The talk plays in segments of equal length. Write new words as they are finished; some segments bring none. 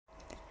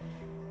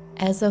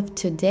As of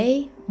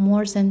today,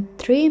 more than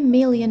 3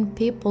 million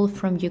people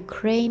from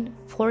Ukraine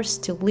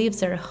forced to leave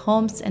their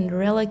homes and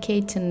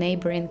relocate to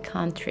neighboring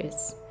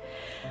countries.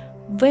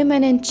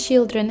 Women and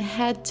children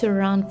had to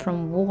run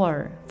from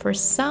war. For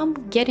some,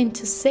 getting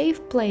to a safe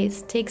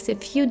place takes a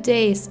few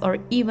days or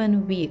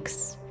even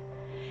weeks.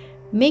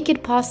 Make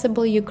It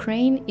Possible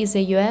Ukraine is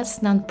a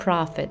US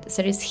nonprofit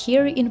that is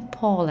here in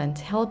Poland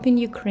helping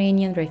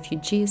Ukrainian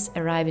refugees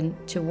arriving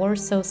to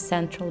Warsaw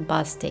Central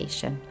bus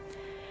station.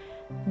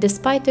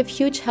 Despite of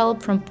huge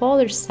help from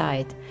Polish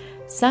side,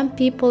 some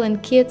people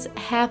and kids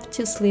have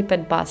to sleep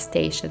at bus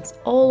stations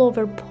all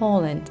over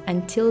Poland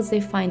until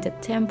they find a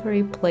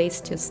temporary place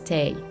to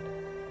stay.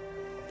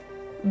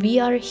 We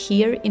are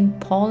here in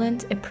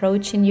Poland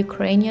approaching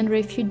Ukrainian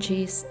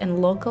refugees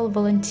and local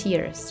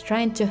volunteers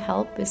trying to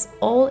help with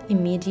all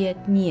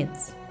immediate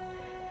needs.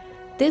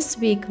 This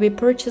week we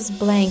purchased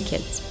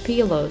blankets,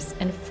 pillows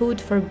and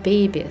food for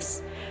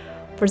babies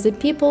for the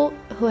people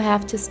who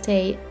have to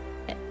stay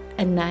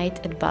a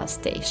night at bus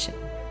station.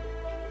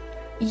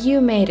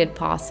 You made it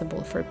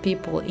possible for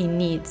people in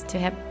need to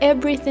have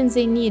everything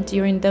they need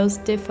during those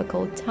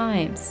difficult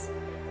times.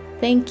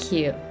 Thank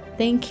you.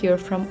 Thank you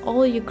from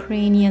all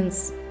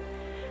Ukrainians.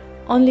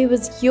 Only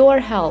with your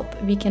help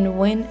we can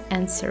win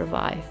and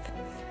survive.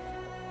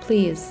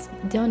 Please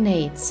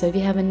donate so we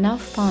have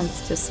enough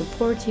funds to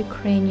support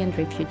Ukrainian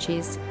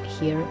refugees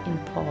here in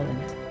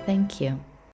Poland. Thank you.